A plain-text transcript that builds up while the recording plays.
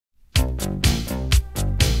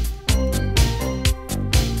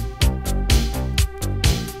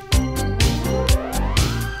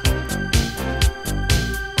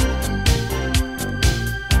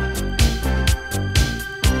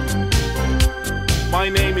My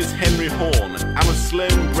name is Henry Horn. I'm a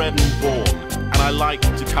Sloane bred and born, and I like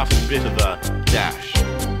to cut a bit of a dash.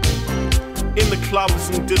 In the clubs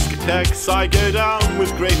and discotheques I go down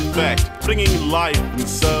with great effect, bringing life and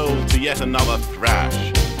soul to yet another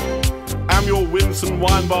thrash. I'm your Winston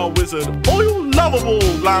wine bar wizard, or your lovable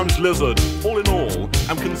lounge lizard. All in all,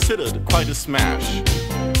 I'm considered quite a smash.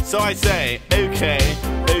 So I say, okay,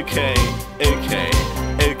 okay, okay,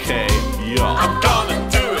 okay, yeah. I'm gonna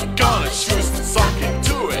do it, gonna choose to suck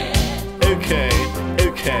into it. Okay,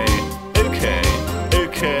 okay, okay,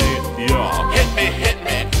 okay, yeah. Hit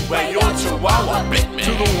me, where your chihuahua bit me.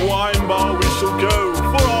 To the wine bar we shall go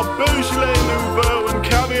for our Beaujolais Nouveau and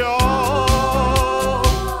caviar.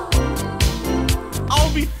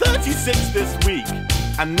 I'll be 36 this week,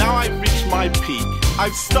 and now I've reached my peak.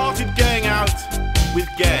 I've started going out with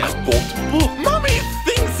Gail. Mummy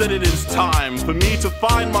thinks that it is time for me to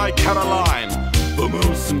find my Caroline.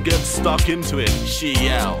 Vamoose and get stuck into it, she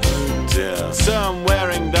yells. Oh dear. So I'm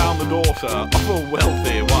wearing down the daughter of a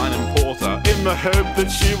wealthy wine importer, in the hope that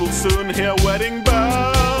she will soon hear wedding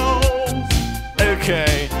bells.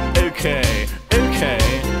 Okay, okay, okay,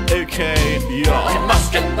 okay, yeah. You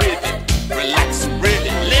must get with it, relax and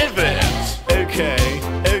really live it. Okay,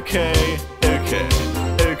 okay, okay,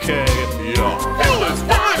 okay, yeah. Feel those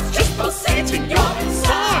vibes just pulsating your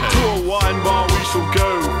inside. To a wine bar we shall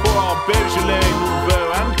go for our Beaujolais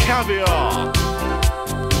Nouveau and caviar.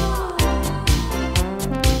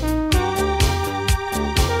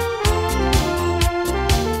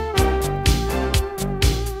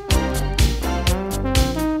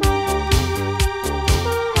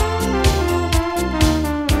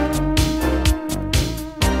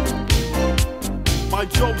 My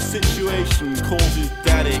job situation causes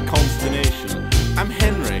daddy consternation. I'm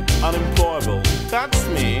Henry, unemployable, that's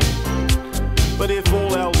me. But if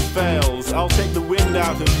all else fails, I'll take the wind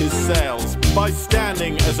out of his sails by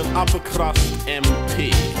standing as an upper crust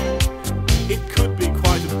MP. It could be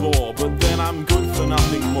quite a bore, but then I'm good for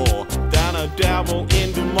nothing more than a dabble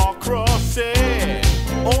in democracy.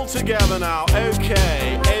 All together now,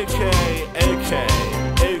 okay, okay, okay,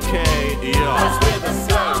 okay, yeah. As with a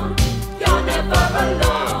Sloane, you're never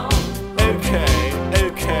alone. Okay,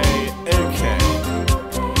 okay, okay,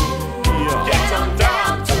 yeah. Get on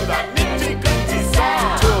down to that nitty-gritty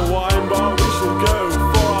sound. To a wine bar we shall go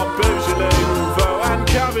for our Beaujolais Nouveau and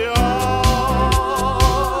caviar.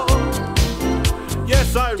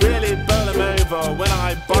 Yes, I really bowl him over when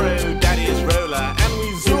I borrow daddy's roller and we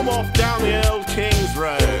zoom off down the old King's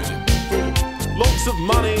Road. Lots of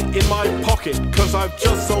money in my pocket, cause I've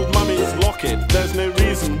just sold mummy's locket. There's no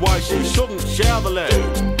reason why she shouldn't share the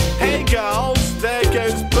load. Hey girls, there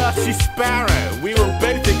goes Bertie Sparrow. We were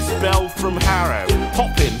both expelled from Harrow.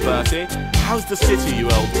 Hop in, Bertie. How's the city, you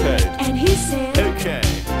old toad? And he said, Okay,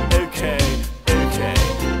 okay.